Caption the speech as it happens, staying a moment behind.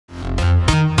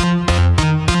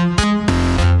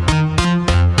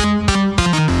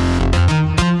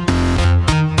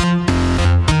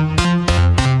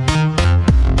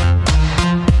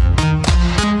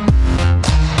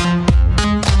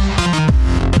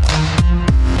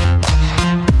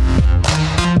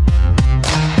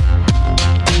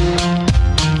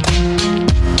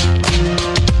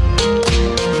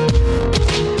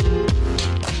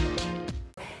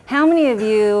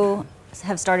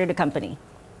have started a company?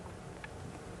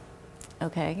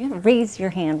 Okay, raise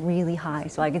your hand really high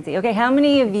so I can see. Okay, how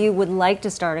many of you would like to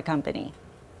start a company?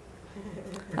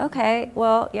 Okay,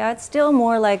 well, yeah, it's still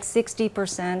more like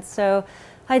 60%. So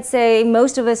I'd say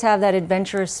most of us have that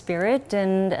adventurous spirit,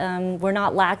 and we're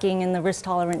not lacking in the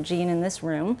risk-tolerant gene in this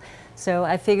room. So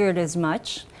I figured as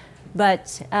much.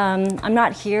 But I'm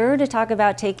not here to talk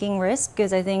about taking risk,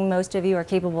 because I think most of you are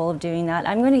capable of doing that.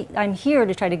 I'm here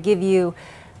to try to give you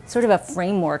sort of a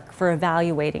framework for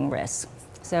evaluating risk.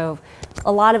 So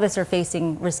a lot of us are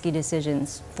facing risky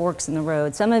decisions, forks in the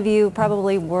road. Some of you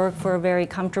probably work for a very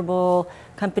comfortable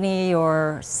company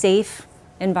or safe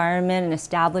environment, an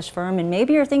established firm, and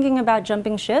maybe you're thinking about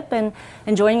jumping ship and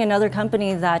joining another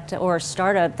company that, or a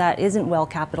startup that isn't well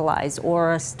capitalized,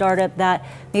 or a startup that,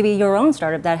 maybe your own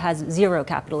startup that has zero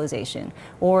capitalization.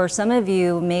 Or some of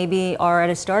you maybe are at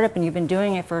a startup and you've been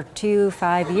doing it for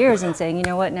 2-5 years and saying, you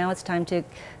know what, now it's time to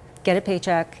get a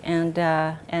paycheck and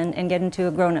get into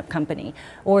a grown-up company.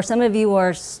 Or some of you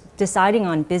are deciding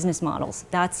on business models.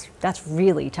 That's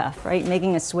really tough, right?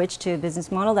 Making a switch to a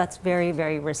business model, that's very,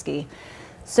 very risky.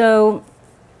 So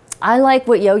I like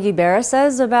what Yogi Berra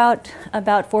says about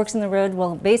forks in the road.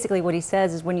 Well, basically what he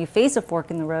says is when you face a fork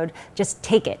in the road, just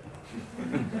take it.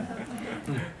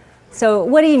 So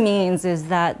what he means is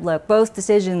that, look, both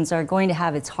decisions are going to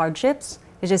have its hardships.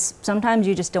 It's just sometimes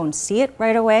you just don't see it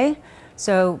right away.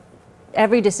 So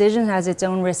every decision has its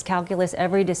own risk calculus.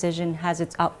 Every decision has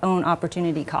its own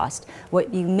opportunity cost.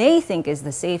 What you may think is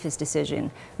the safest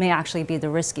decision may actually be the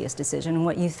riskiest decision. And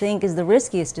what you think is the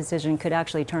riskiest decision could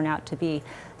actually turn out to be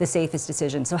the safest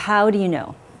decision. So how do you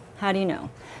know? How do you know?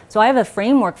 So I have a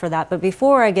framework for that. But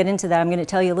before I get into that, I'm going to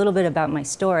tell you a little bit about my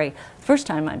story. First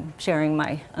time I'm sharing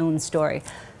my own story.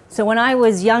 So when I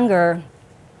was younger,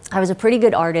 I was a pretty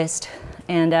good artist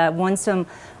and won some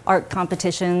art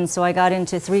competitions, so I got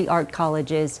into 3 art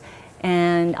colleges,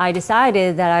 and I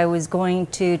decided that I was going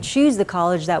to choose the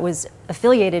college that was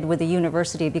affiliated with a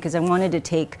university because I wanted to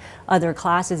take other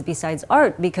classes besides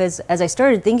art, because as I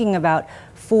started thinking about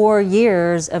 4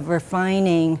 years of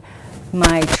refining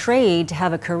my trade to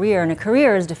have a career, and a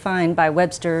career is defined by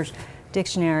Webster's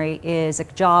dictionary is a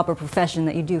job or profession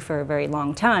that you do for a very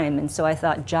long time, and so I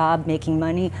thought job, making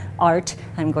money, art,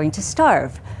 I'm going to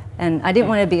starve. And I didn't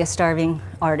want to be a starving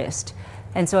artist.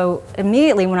 And so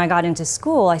immediately when I got into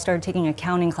school, I started taking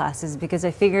accounting classes because I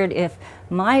figured if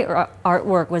my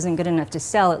artwork wasn't good enough to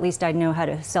sell, at least I'd know how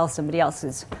to sell somebody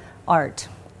else's art.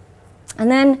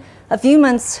 And then a few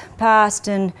months passed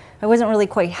and I wasn't really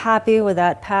quite happy with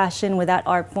that passion, with that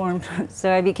art form.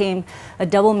 So I became a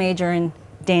double major in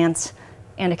dance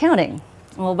and accounting.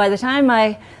 Well, by the time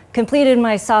I completed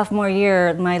my sophomore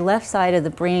year, my left side of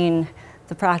the brain,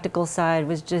 the practical side,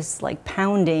 was just like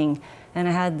pounding, and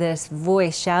I had this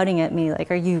voice shouting at me like,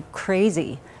 are you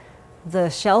crazy? The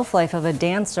shelf life of a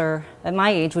dancer at my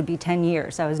age would be 10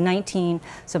 years. I was 19,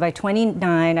 so by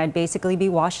 29 I'd basically be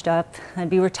washed up, I'd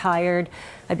be retired,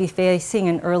 I'd be facing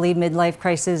an early midlife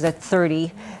crisis at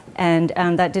 30, and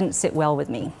that didn't sit well with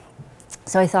me.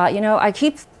 So I thought, you know, I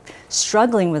keep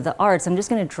struggling with the arts, I'm just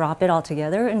going to drop it all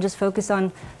together and just focus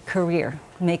on career,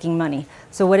 making money.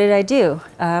 So what did I do?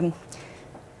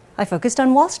 I focused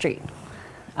on Wall Street.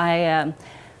 I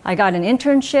got an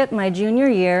internship my junior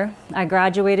year. I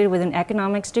graduated with an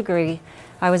economics degree.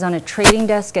 I was on a trading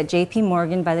desk at JP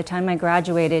Morgan by the time I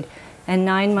graduated, and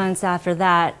 9 months after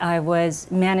that, I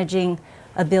was managing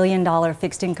a $1 billion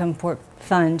fixed income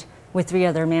fund with 3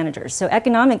 other managers. So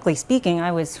economically speaking,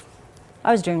 I was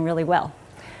doing really well.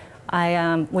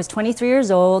 I was 23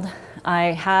 years old. I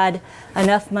had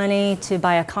enough money to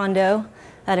buy a condo,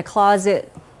 had a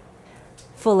closet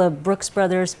full of Brooks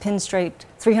Brothers pinstriped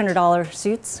 $300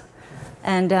 suits.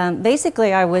 And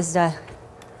basically I was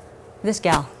this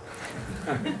gal.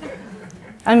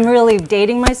 I'm really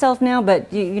dating myself now,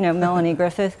 but you know, Melanie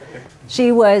Griffith,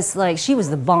 she was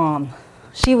the bomb.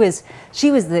 She was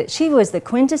the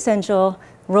quintessential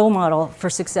role model for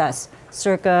success,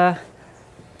 circa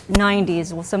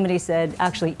 90s. Well, somebody said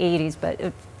actually 80s, but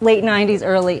late 90s,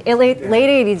 late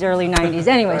 80s, early 90s.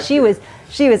 Anyway, she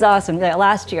was awesome.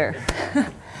 Last year.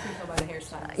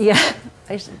 Yeah,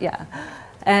 yeah.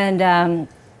 And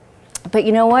but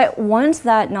you know what? Once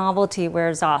that novelty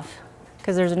wears off,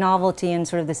 because there's a novelty in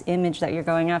sort of this image that you're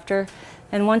going after,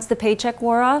 and once the paycheck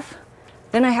wore off,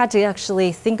 then I had to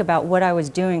actually think about what I was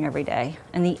doing every day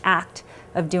and the act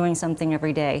of doing something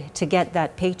every day to get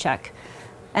that paycheck.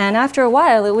 And after a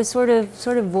while, it was sort of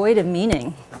void of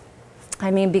meaning.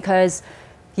 I mean, because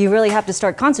you really have to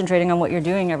start concentrating on what you're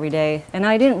doing every day, and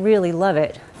I didn't really love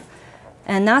it.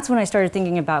 And that's when I started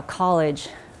thinking about college,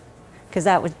 because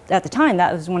that was, at the time,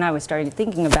 that was when I was starting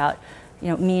thinking about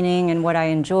meaning and what I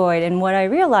enjoyed. And what I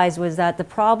realized was that the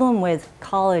problem with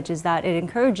college is that it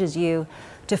encourages you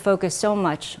to focus so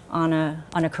much on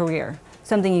a career,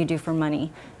 something you do for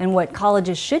money. And what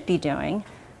colleges should be doing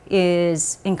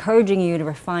is encouraging you to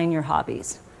refine your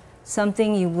hobbies,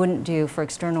 something you wouldn't do for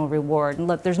external reward. And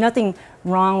look, there's nothing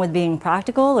wrong with being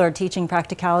practical or teaching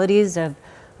practicalities of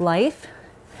life,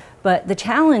 but the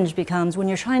challenge becomes when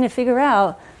you're trying to figure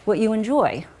out what you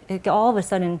enjoy. It all of a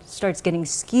sudden starts getting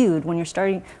skewed when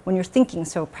you're thinking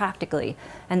so practically.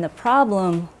 And the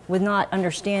problem with not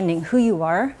understanding who you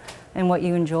are and what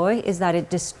you enjoy is that it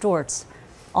distorts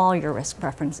all your risk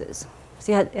preferences.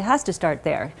 See, it has to start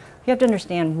there. You have to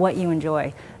understand what you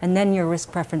enjoy, and then your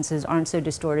risk preferences aren't so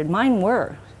distorted. Mine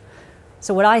were.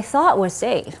 So what I thought was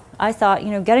safe. I thought,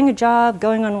 getting a job,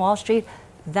 going on Wall Street,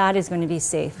 that is going to be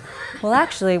safe. Well,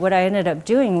 actually, what I ended up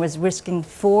doing was risking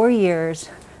 4 years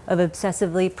of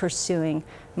obsessively pursuing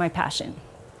my passion.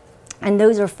 And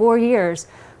those are 4 years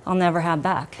I'll never have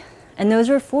back. And those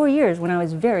were 4 years when I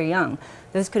was very young.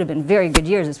 Those could have been very good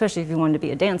years, especially if you wanted to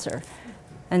be a dancer.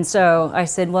 And so I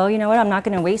said, well, you know what, I'm not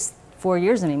going to waste 4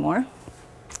 years anymore.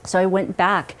 So I went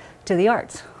back to the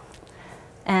arts.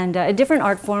 And a different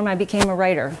art form, I became a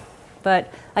writer.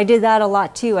 But I did that a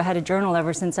lot too. I had a journal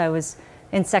ever since I was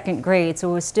in 2nd grade, so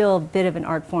it was still a bit of an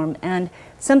art form. And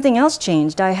something else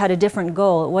changed. I had a different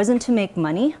goal. It wasn't to make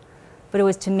money, but it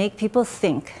was to make people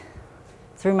think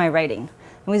through my writing.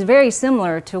 It was very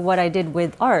similar to what I did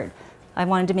with art. I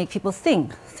wanted to make people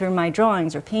think through my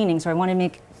drawings or paintings, or I wanted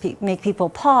to make people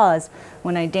pause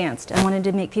when I danced. I wanted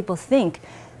to make people think.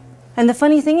 And the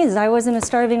funny thing is, I wasn't a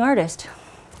starving artist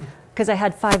because I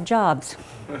had 5 jobs.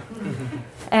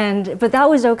 But that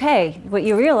was okay. What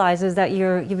you realize is that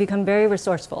you become very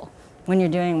resourceful when you're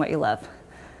doing what you love.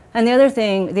 And the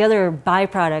other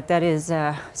byproduct that is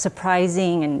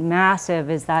surprising and massive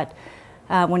is that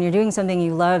when you're doing something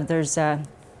you love, there's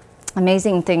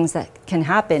amazing things that can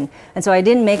happen. And so I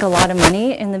didn't make a lot of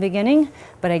money in the beginning,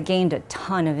 but I gained a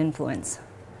ton of influence.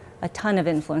 A ton of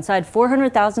influence. I had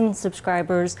 400,000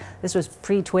 subscribers. This was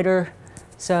pre-Twitter.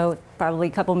 So probably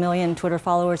a couple million Twitter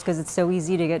followers because it's so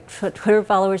easy to get Twitter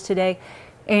followers today.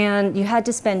 And you had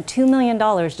to spend $2 million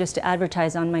just to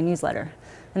advertise on my newsletter.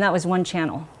 And that was one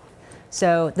channel.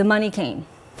 So the money came.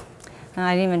 And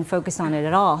I didn't even focus on it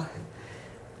at all.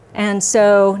 And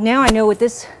so now I know what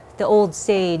the old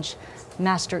sage,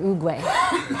 Master Oogway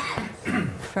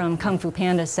from Kung Fu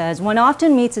Panda says, one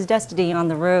often meets his destiny on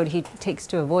the road he takes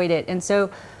to avoid it. And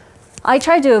so I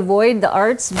tried to avoid the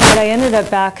arts, but I ended up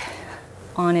back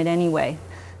on it anyway.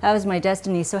 That was my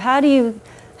destiny. So how do you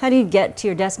get to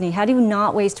your destiny? How do you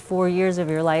not waste 4 years of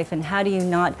your life, and how do you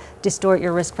not distort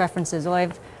your risk preferences? Well, I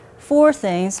have four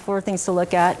things to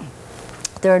look at.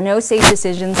 There are no safe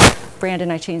decisions.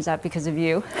 Brandon, I changed that because of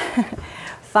you.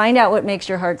 Find out what makes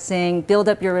your heart sing, build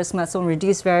up your risk muscle,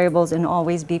 reduce variables, and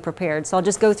always be prepared. So I'll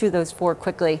just go through those 4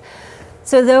 quickly.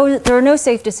 So there are no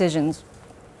safe decisions.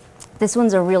 This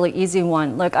one's a really easy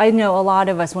one. Look, I know a lot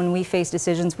of us, when we face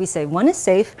decisions, we say one is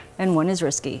safe and one is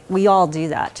risky. We all do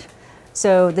that.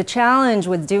 So the challenge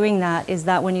with doing that is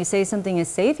that when you say something is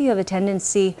safe, you have a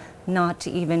tendency not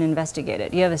to even investigate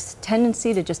it. You have a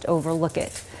tendency to just overlook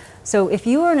it. So if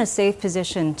you are in a safe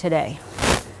position today,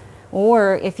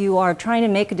 or if you are trying to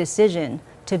make a decision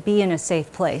to be in a safe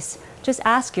place, just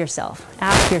ask yourself,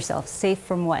 safe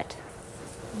from what?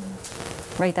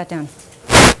 Write that down.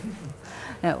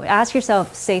 No, ask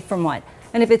yourself, safe from what?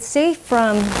 And if it's safe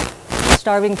from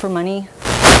starving for money,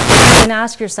 then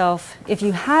ask yourself, if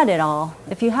you had all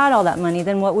that money,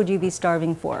 then what would you be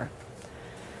starving for?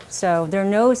 So there are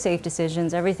no safe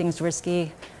decisions, everything's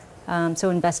risky, so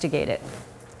investigate it.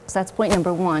 So that's point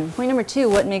number 1. Point number 2,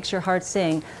 what makes your heart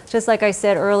sing? Just like I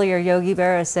said earlier, Yogi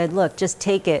Berra said, look, just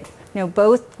take it.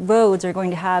 Both roads are going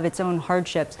to have its own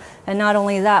hardships. And not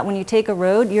only that, when you take a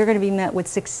road, you're going to be met with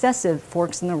successive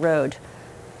forks in the road.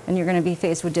 And you're going to be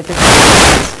faced with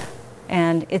difficulties.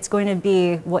 And it's going to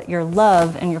be what your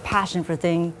love and your passion for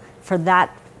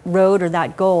that road or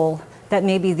that goal that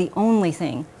may be the only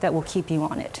thing that will keep you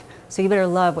on it. So you better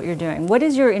love what you're doing. What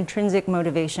is your intrinsic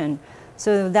motivation?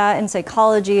 So that in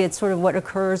psychology, it's sort of what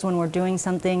occurs when we're doing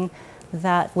something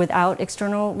that without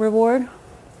external reward.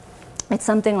 It's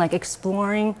something like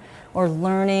exploring or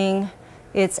learning.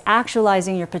 It's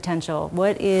actualizing your potential.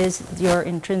 What is your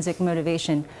intrinsic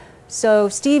motivation? So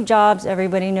Steve Jobs,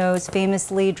 everybody knows,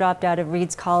 famously dropped out of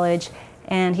Reed's College,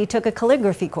 and he took a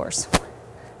calligraphy course.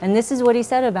 And this is what he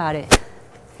said about it.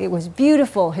 It was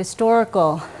beautiful,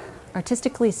 historical,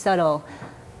 artistically subtle.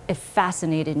 It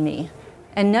fascinated me.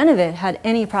 And none of it had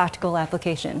any practical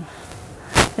application.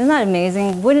 Isn't that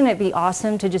amazing? Wouldn't it be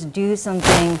awesome to just do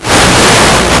something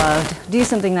that we loved, do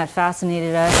something that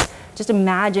fascinated us? Just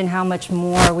imagine how much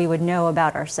more we would know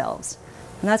about ourselves.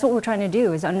 And that's what we're trying to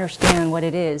do, is understand what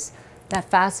it is that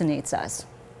fascinates us,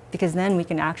 because then we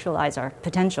can actualize our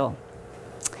potential.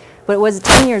 But it was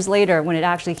 10 years later when it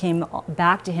actually came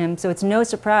back to him, so it's no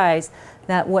surprise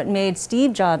that what made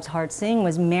Steve Jobs' heart sing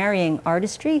was marrying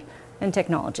artistry and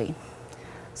technology.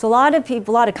 So a lot of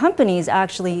people, a lot of companies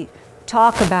actually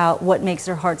talk about what makes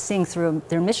their heart sing through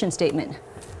their mission statement.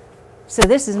 So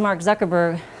this is Mark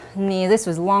Zuckerberg. This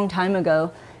was a long time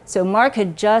ago. So Mark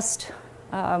had just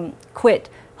quit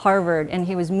Harvard, and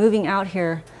he was moving out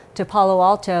here to Palo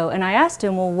Alto, and I asked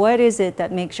him, well, what is it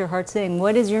that makes your heart sing?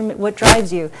 What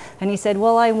drives you? And he said,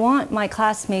 well, I want my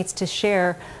classmates to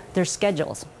share their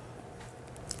schedules.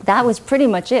 That was pretty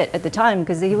much it at the time,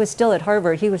 because he was still at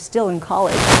Harvard, he was still in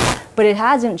college. But it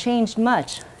hasn't changed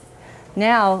much.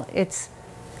 Now it's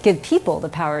give people the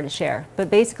power to share. But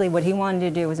basically what he wanted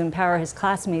to do was empower his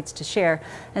classmates to share,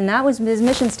 and that was his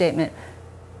mission statement.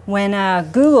 When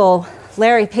Google,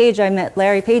 Larry Page, I met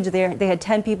Larry Page there, they had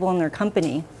 10 people in their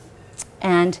company.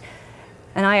 And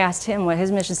I asked him what his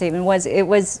mission statement was. It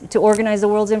was to organize the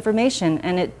world's information,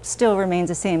 and it still remains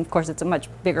the same. Of course, it's a much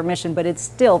bigger mission, but it's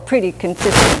still pretty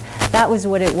consistent. That was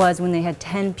what it was when they had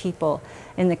 10 people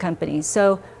in the company.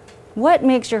 So what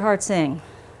makes your heart sing?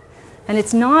 And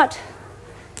it's not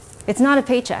a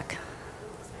paycheck.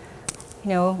 You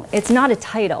know, it's not a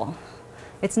title.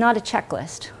 It's not a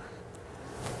checklist.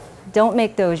 Don't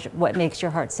make those what makes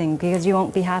your heart sing, because you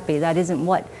won't be happy. That isn't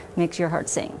what makes your heart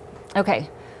sing. Okay,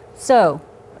 so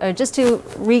just to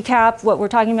recap what we're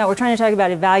talking about, we're trying to talk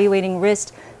about evaluating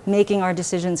risk, making our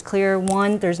decisions clear.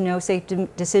 One, there's no safe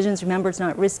decisions. Remember, it's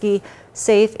not risky,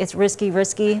 safe, it's risky,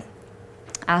 risky.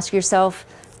 Ask yourself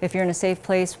if you're in a safe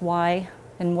place, why,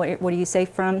 and what are you safe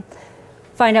from?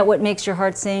 Find out what makes your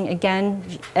heart sing. Again,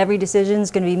 every decision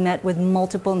is going to be met with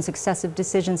multiple and successive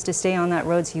decisions to stay on that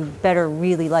road, so you better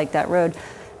really like that road.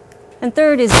 And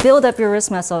third is build up your risk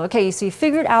muscle. Okay, so you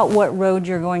figured out what road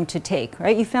you're going to take,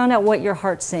 right? You found out what your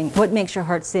heart sing, what makes your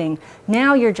heart sing.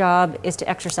 Now your job is to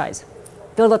exercise.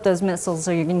 Build up those muscles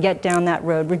so you can get down that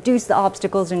road, reduce the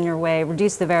obstacles in your way,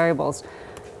 reduce the variables.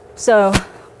 So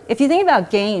if you think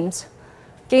about games,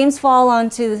 games fall on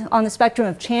the spectrum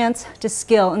of chance to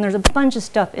skill, and there's a bunch of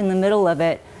stuff in the middle of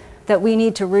it that we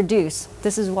need to reduce.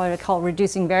 This is what I call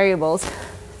reducing variables.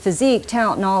 Physique,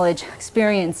 talent, knowledge,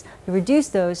 experience. You reduce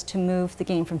those to move the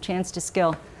game from chance to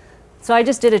skill. So I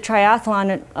just did a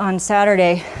triathlon on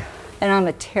Saturday, and I'm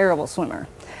a terrible swimmer.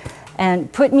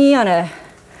 And put me on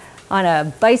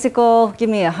a bicycle, give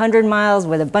me 100 miles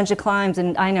with a bunch of climbs,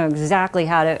 and I know exactly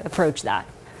how to approach that.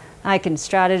 I can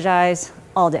strategize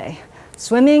all day.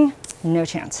 Swimming, no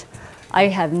chance. I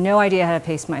have no idea how to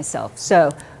pace myself.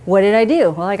 So what did I do?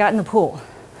 Well, I got in the pool,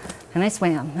 and I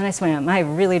swam, and I swam. I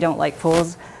really don't like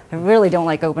pools. I really don't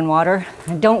like open water.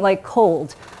 I don't like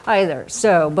cold either.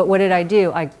 So, but what did I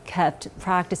do? I kept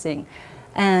practicing.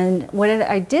 And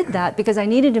I did that because I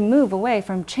needed to move away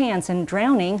from chance and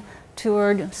drowning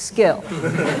toward skill.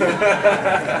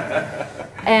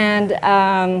 And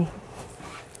the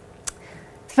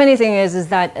funny thing is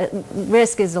that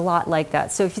risk is a lot like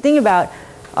that. So if you think about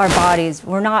our bodies,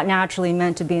 we're not naturally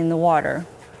meant to be in the water.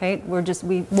 Right?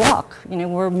 We walk, you know,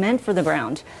 we're meant for the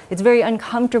ground. It's very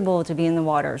uncomfortable to be in the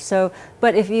water. So,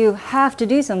 but if you have to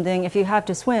do something, if you have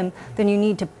to swim, then you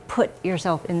need to put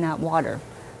yourself in that water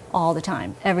all the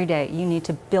time, every day. You need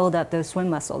to build up those swim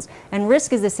muscles. And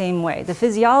risk is the same way. The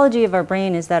physiology of our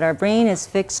brain is that our brain is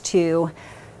fixed to,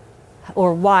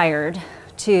 or wired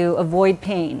to avoid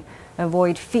pain,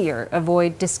 avoid fear,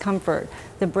 avoid discomfort.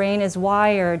 The brain is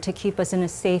wired to keep us in a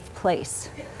safe place,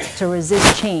 to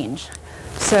resist change.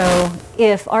 So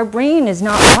if our brain is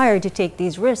not wired to take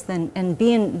these risks and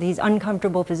be in these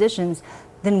uncomfortable positions,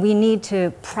 then we need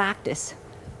to practice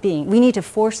we need to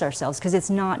force ourselves, because it's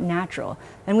not natural.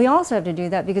 And we also have to do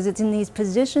that because it's in these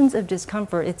positions of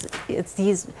discomfort, it's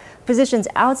these positions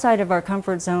outside of our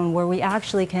comfort zone where we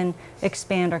actually can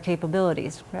expand our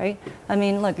capabilities, right? I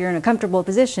mean, look, you're in a comfortable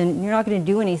position, you're not going to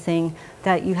do anything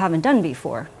that you haven't done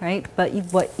before, right? But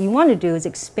what you want to do is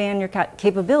expand your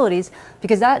capabilities,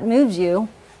 because that moves you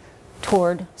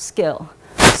toward skill.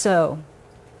 So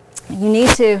you need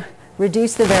to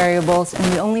reduce the variables, and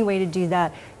the only way to do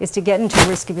that is to get into a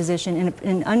risky position, in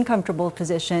an uncomfortable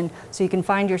position, so you can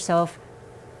find yourself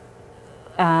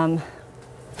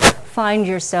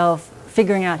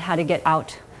figuring out how to get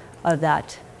out of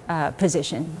that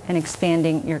position and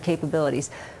expanding your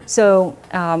capabilities. So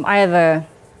I have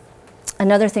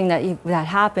another thing that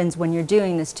happens when you're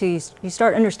doing this too. You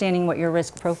start understanding what your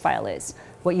risk profile is.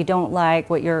 what you don't like,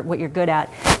 what you're good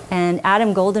at. And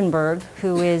Adam Goldenberg,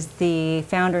 who is the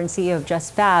founder and CEO of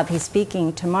Just Fab, he's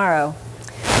speaking tomorrow.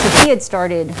 So he had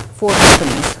started 4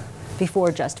 companies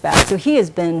before Just Fab. So he's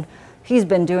been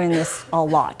doing this a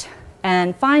lot.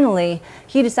 And finally,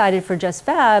 he decided for Just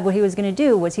Fab, what he was going to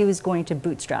do was he was going to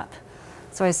bootstrap.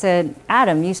 So I said,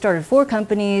 Adam, you started 4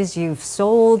 companies, you've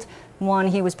sold one.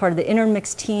 He was part of the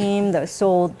Intermix team that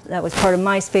was part of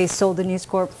MySpace, sold to News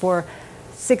Corp for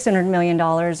 $600 million.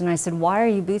 And I said, why are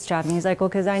you bootstrapping? He's like, well,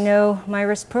 because I know my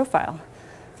risk profile.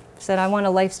 I said, I want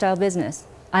a lifestyle business.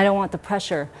 I don't want the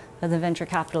pressure of the venture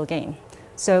capital game.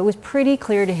 So it was pretty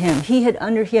clear to him. He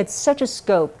had such a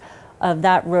scope of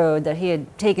that road that he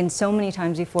had taken so many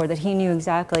times before that he knew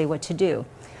exactly what to do.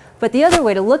 But the other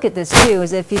way to look at this too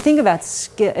is if you think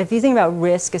about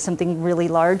risk as something really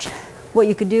large, what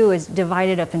you could do is divide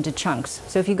it up into chunks.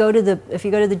 So if you go to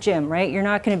the gym, right, you're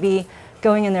not going to be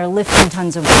going in there lifting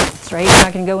tons of weights, right? You're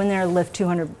not going to go in there and lift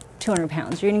 200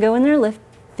 pounds. You're going to go in there and lift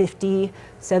 50,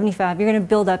 75. You're going to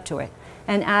build up to it.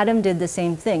 And Adam did the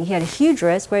same thing. He had a huge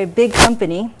risk, right? A big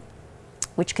company,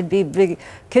 which could be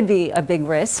a big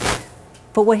risk.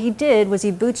 But what he did was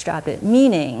he bootstrapped it,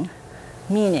 meaning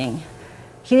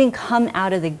he didn't come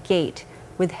out of the gate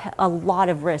with a lot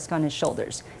of risk on his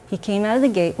shoulders. He came out of the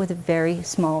gate with a very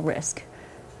small risk.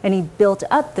 And he built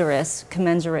up the risk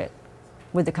commensurate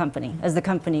with the company as the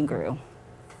company grew.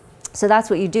 So that's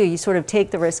what you do. You sort of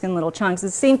take the risk in little chunks.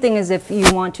 It's the same thing as if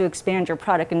you want to expand your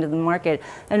product into the market.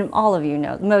 And all of you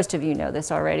know, most of you know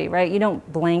this already, right? You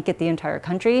don't blanket the entire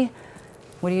country.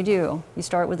 What do? You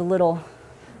start with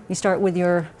you start with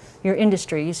your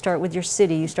industry, you start with your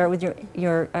city, you start with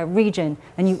your region,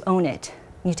 and you own it.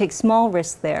 You take small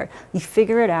risks there, you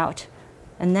figure it out,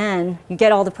 and then you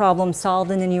get all the problems solved,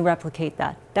 and then you replicate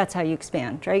that. That's how you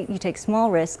expand, right? You take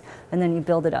small risks, and then you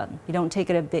build it up. You don't take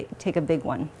a big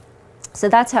one. So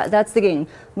that's the game.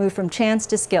 Move from chance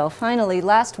to skill. Finally,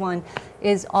 last one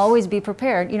is always be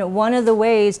prepared. One of the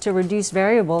ways to reduce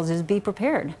variables is be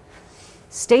prepared.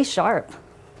 Stay sharp.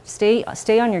 Stay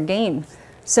on your game.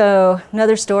 So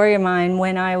another story of mine,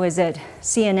 when I was at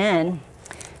CNN,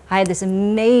 I had this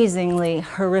amazingly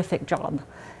horrific job.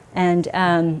 And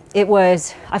I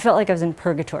felt like I was in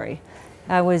purgatory.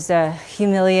 I was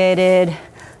humiliated.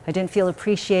 I didn't feel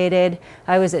appreciated.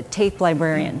 I was a tape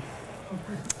librarian.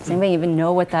 Does anybody even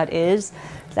know what that is?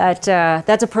 That's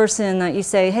a person that you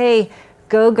say, hey,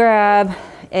 go grab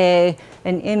an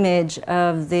image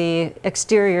of the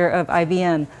exterior of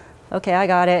IBM. Okay, I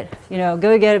got it.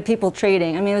 Go get it, people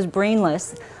trading. I mean, it was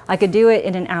brainless. I could do it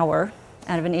in an hour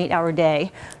out of an 8-hour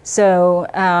day. So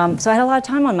I had a lot of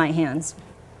time on my hands.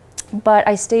 But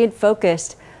I stayed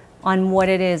focused on what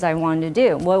it is I wanted to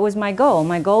do. What was my goal?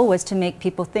 My goal was to make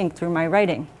people think through my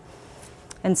writing.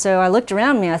 And so I looked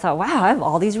around me, I thought, wow, I have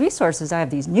all these resources. I have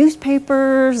these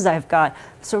newspapers, I'm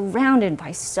surrounded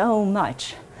by so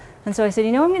much. And so I said,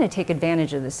 I'm going to take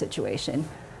advantage of this situation.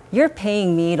 You're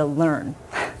paying me to learn.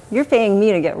 You're paying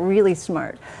me to get really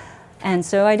smart. And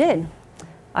so I did.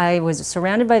 I was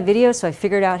surrounded by video, so I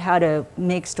figured out how to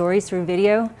make stories through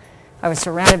video. I was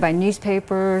surrounded by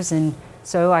newspapers, and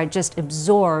so I just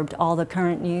absorbed all the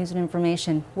current news and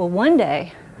information. Well, one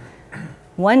day,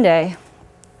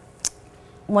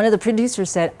 one of the producers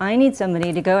said, I need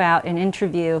somebody to go out and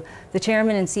interview the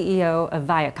chairman and CEO of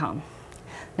Viacom.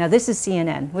 Now, this is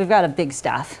CNN. We've got a big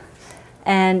staff.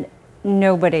 And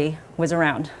nobody was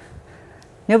around.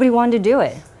 Nobody wanted to do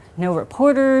it. No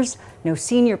reporters, no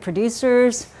senior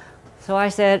producers. So I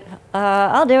said,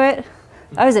 I'll do it.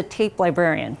 I was a tape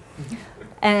librarian.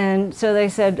 And so they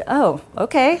said, oh,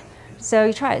 okay. So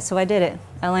you try it. So I did it.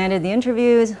 I landed the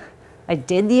interviews. I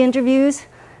did the interviews.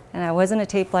 And I wasn't a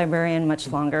tape librarian much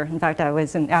longer. In fact, I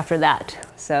wasn't after that.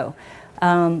 So,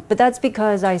 but that's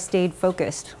because I stayed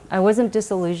focused. I wasn't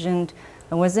disillusioned.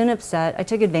 I wasn't upset. I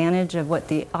took advantage of what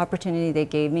the opportunity they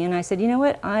gave me. And I said, you know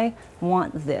what? I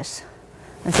want this.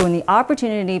 And so when the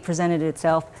opportunity presented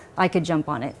itself, I could jump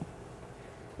on it.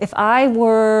 If I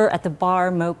were at the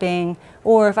bar moping,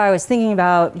 or if I was thinking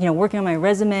about working on my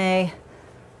resume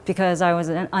because I was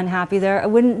unhappy there, I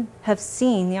wouldn't have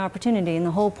seen the opportunity. And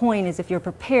the whole point is if you're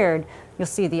prepared, you'll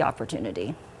see the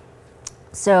opportunity.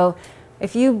 So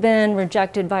if you've been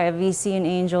rejected by a VC and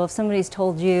angel, if somebody's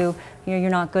told you, you're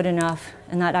not good enough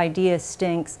and that idea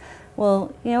stinks,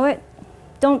 well, you know what?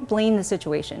 Don't blame the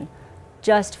situation.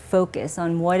 Just focus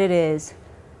on what it is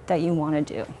that you want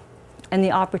to do. And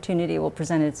the opportunity will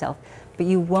present itself. But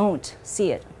you won't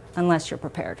see it unless you're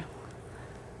prepared.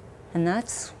 And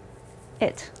that's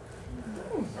it.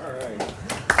 All right.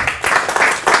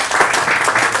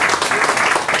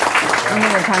 I don't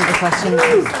have time for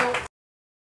questions.